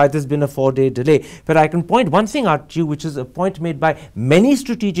number and why there's been a 4-day delay. But I can point one thing out to you, which is a point made by many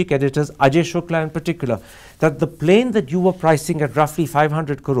strategic editors, Ajay Shukla in particular, that the plane that you were pricing at roughly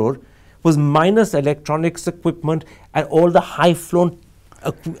 500 crore was minus electronics equipment and all the high-flown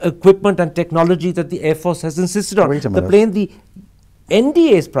equipment and technology that the Air Force has insisted on. Wait a The minute. plane, the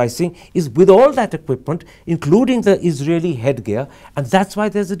NDA's pricing is with all that equipment, including the Israeli headgear, and that's why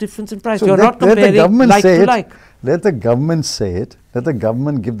there's a difference in price. So You're not comparing like to like. Let the government say it. Let the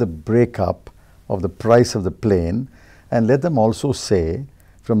government give the breakup of the price of the plane, and let them also say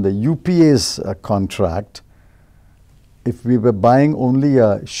from the UPA's contract, if we were buying only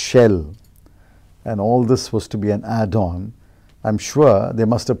a shell and all this was to be an add-on, I'm sure they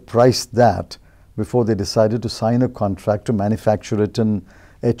must have priced that before they decided to sign a contract to manufacture it in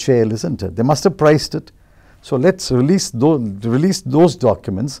HAL, isn't it? They must have priced it. So let's release those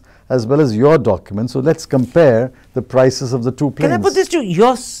documents as well as your documents. So let's compare the prices of the two planes. Can I put this to you?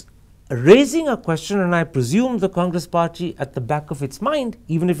 You're raising a question, and I presume the Congress party at the back of its mind,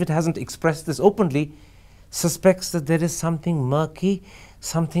 even if it hasn't expressed this openly, suspects that there is something murky,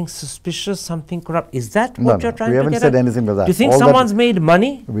 something suspicious, something corrupt. Is that what you're trying to get at? We haven't said anything like that. Do you think someone's made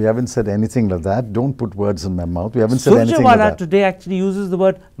money? We haven't said anything like that. Don't put words in my mouth. We haven't said anything like that. Surjewala today actually uses the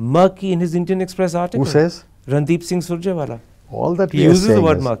word murky in his Indian Express article. Who says? Randeep Singh Surjewala. All that He uses the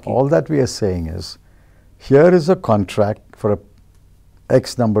word murky. All that we are saying is, here is a contract for a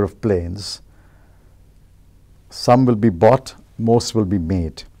X number of planes. Some will be bought, most will be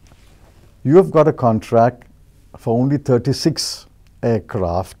made. You have got a contract for only 36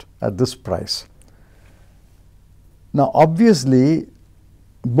 aircraft at this price. Now obviously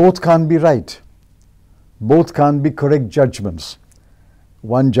both can't be right. Both can't be correct judgments.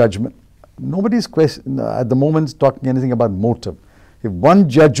 One judgment, nobody's at the moment talking anything about motive. If one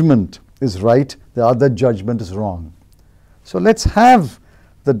judgment is right, the other judgment is wrong. So let's have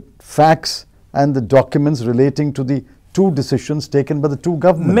the facts and the documents relating to the two decisions taken by the two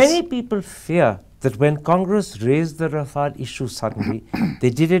governments. Many people fear that when Congress raised the Rafale issue suddenly, they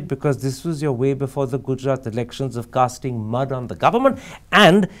did it because this was your way before the Gujarat elections of casting mud on the government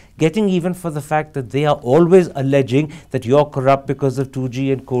and getting even for the fact that they are always alleging that you're corrupt because of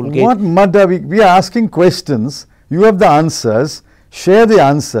 2G and Colgate. What mud are we? We are asking questions. You have the answers. Share the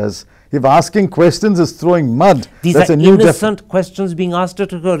answers. If asking questions is throwing mud, these that's are a new innocent questions being asked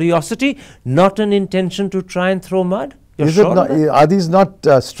out of curiosity, not an intention to try and throw mud. You're Is sure it not, of that? are these not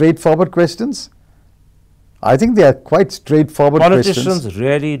straightforward questions? I think they are quite straightforward Politicians questions.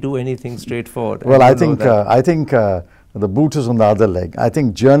 rarely do anything straightforward. Well, I think the boot is on the other leg. I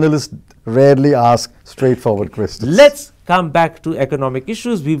think journalists rarely ask straightforward questions. Let's come back to economic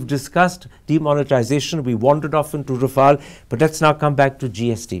issues. We've discussed demonetization. We wandered off into Rafale, but let's now come back to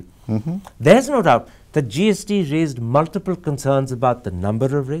GST. There's no doubt that GST raised multiple concerns about the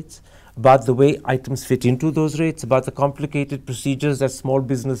number of rates, about the way items fit into those rates, about the complicated procedures that small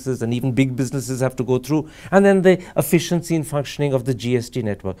businesses and even big businesses have to go through, and then the efficiency and functioning of the GST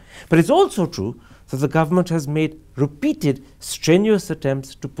network. But it's also true that the government has made repeated, strenuous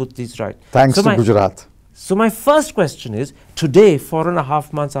attempts to put these right. Thanks to Gujarat. So my first question is, today,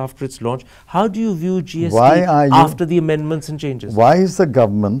 4.5 months after its launch, how do you view GST after the amendments and changes? Why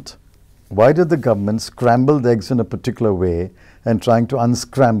did the government scramble the eggs in a particular way and trying to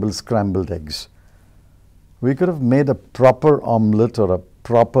unscramble scrambled eggs? We could have made a proper omelette or a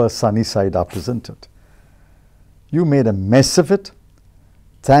proper sunny side up, isn't it? You made a mess of it.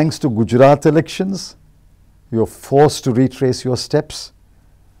 Thanks to Gujarat elections, you're forced to retrace your steps,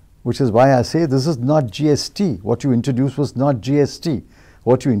 which is why I say this is not GST. What you introduced was not GST.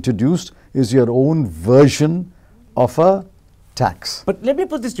 What you introduced is your own version of a tax. But let me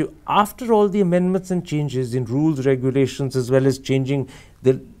put this to you. After all the amendments and changes in rules, regulations, as well as changing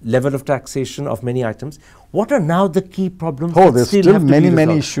the level of taxation of many items, what are now the key problems that there's still still have to many, be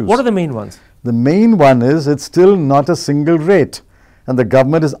many resolved? issues. What are the main ones? The main one is it's still not a single rate. And the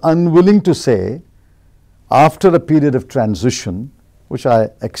government is unwilling to say, after a period of transition, which I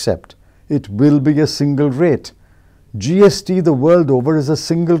accept, it will be a single rate. GST the world over is a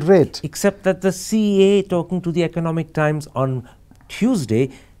single rate. Except that the CA, talking to the Economic Times on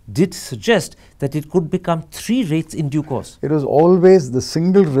Tuesday, did suggest that it could become 3 rates in due course. It was always, the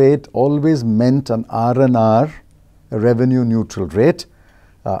single rate always meant an R&R, a revenue neutral rate,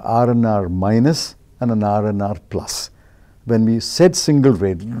 R&R minus and an R&R plus. When we said single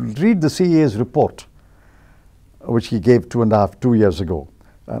rate, read the CA's report, which he gave 2 years ago.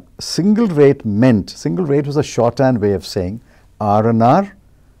 Single rate was a shorthand way of saying R&R,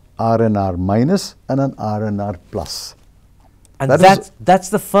 R&R minus and an R&R plus. And that's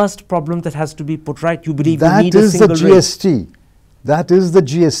the first problem that has to be put right. You believe you need a single rate. That is the GST. That is the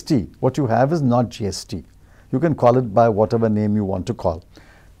GST. What you have is not GST. You can call it by whatever name you want to call.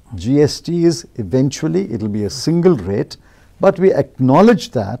 GST is eventually, it will be a single rate, but we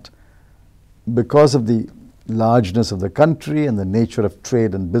acknowledge that because of the largeness of the country and the nature of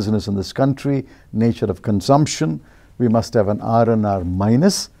trade and business in this country, nature of consumption, we must have an R&R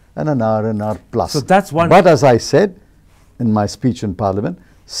minus and an R&R plus. So that's one. But as I said in my speech in Parliament,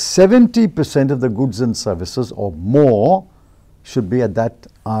 70% of the goods and services or more should be at that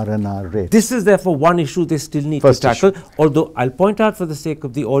R&R rate. This is therefore one issue they still need to tackle. Although I'll point out for the sake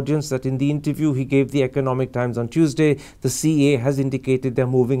of the audience that in the interview he gave the Economic Times on Tuesday, the CA has indicated they're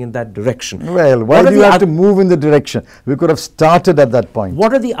moving in that direction. Well, why do you have to move in the direction? We could have started at that point.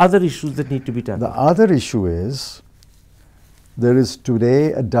 What are the other issues that need to be tackled? The other issue is there is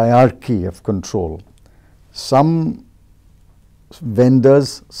today a diarchy of control. Some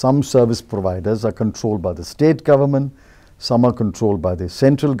vendors, some service providers are controlled by the state government, some are controlled by the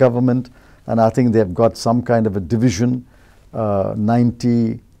central government, and I think they've got some kind of a division,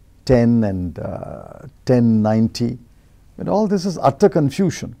 90-10 and 10-90. And all this is utter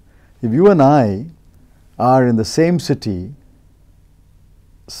confusion. If you and I are in the same city,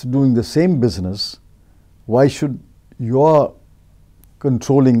 doing the same business, why should your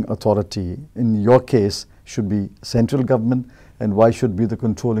controlling authority, in your case, should be central government, and why should be the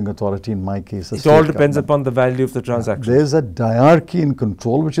controlling authority in my case? It all depends upon the value of the transaction. There's a diarchy in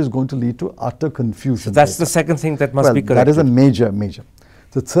control which is going to lead to utter confusion. So that's the second thing that must be corrected. That is a major.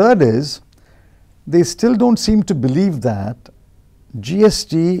 The third is, they still don't seem to believe that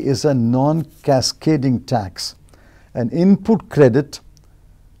GST is a non-cascading tax. An input credit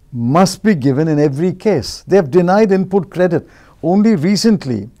must be given in every case. They have denied input credit. Only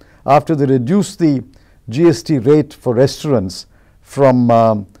recently, after they reduced the GST rate for restaurants from,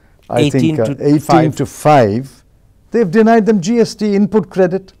 I think, 18 to 5, they've denied them GST input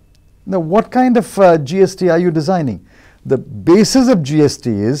credit. Now, what kind of GST are you designing? The basis of GST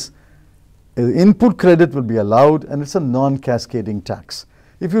is input credit will be allowed, and it's a non-cascading tax.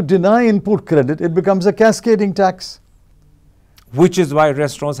 If you deny input credit, it becomes a cascading tax. Which is why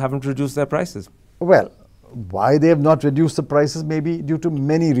restaurants haven't reduced their prices. Well, why they have not reduced the prices may be due to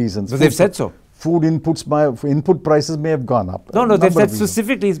many reasons. But they've said so. Food input prices may have gone up. No, they've said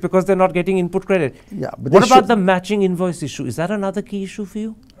specifically it's because they're not getting input credit. Yeah, but what about the matching invoice issue? Is that another key issue for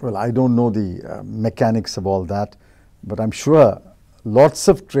you? Well, I don't know the mechanics of all that, but I'm sure lots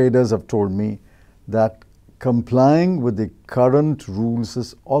of traders have told me that complying with the current rules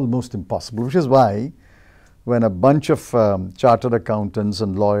is almost impossible, which is why when a bunch of chartered accountants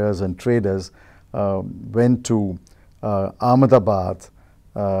and lawyers and traders went to Ahmedabad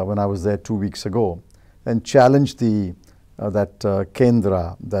when I was there 2 weeks ago and challenged that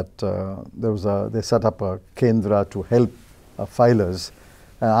Kendra, they set up a Kendra to help filers,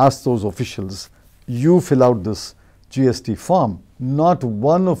 and asked those officials, you fill out this GST form. Not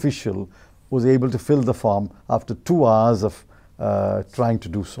one official was able to fill the form after 2 hours of trying to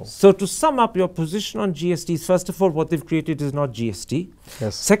do so. So to sum up your position on GST, first of all, what they've created is not GST.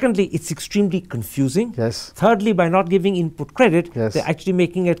 Yes. Secondly, it's extremely confusing. Yes. Thirdly, by not giving input credit, yes, they're actually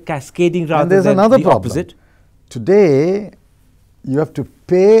making it cascading rather and there's than another the problem. opposite. Today, you have to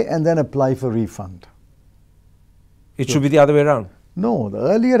pay and then apply for refund. It should be the other way around. No, the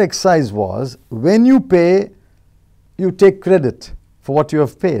earlier exercise was when you pay, you take credit for what you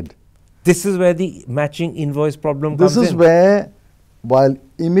have paid. This is where the matching invoice problem comes in. This is where, while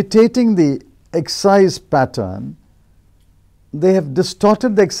imitating the excise pattern, they have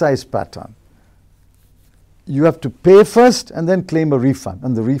distorted the excise pattern. You have to pay first and then claim a refund.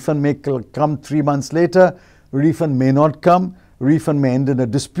 And the refund may come 3 months later, refund may not come, refund may end in a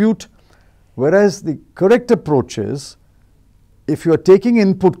dispute. Whereas the correct approach is, if you are taking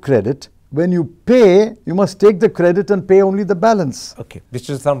input credit, when you pay, you must take the credit and pay only the balance. Okay,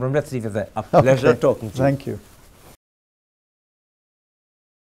 Mr. Chidambaram, let's leave it there. A pleasure talking to you. Thank you.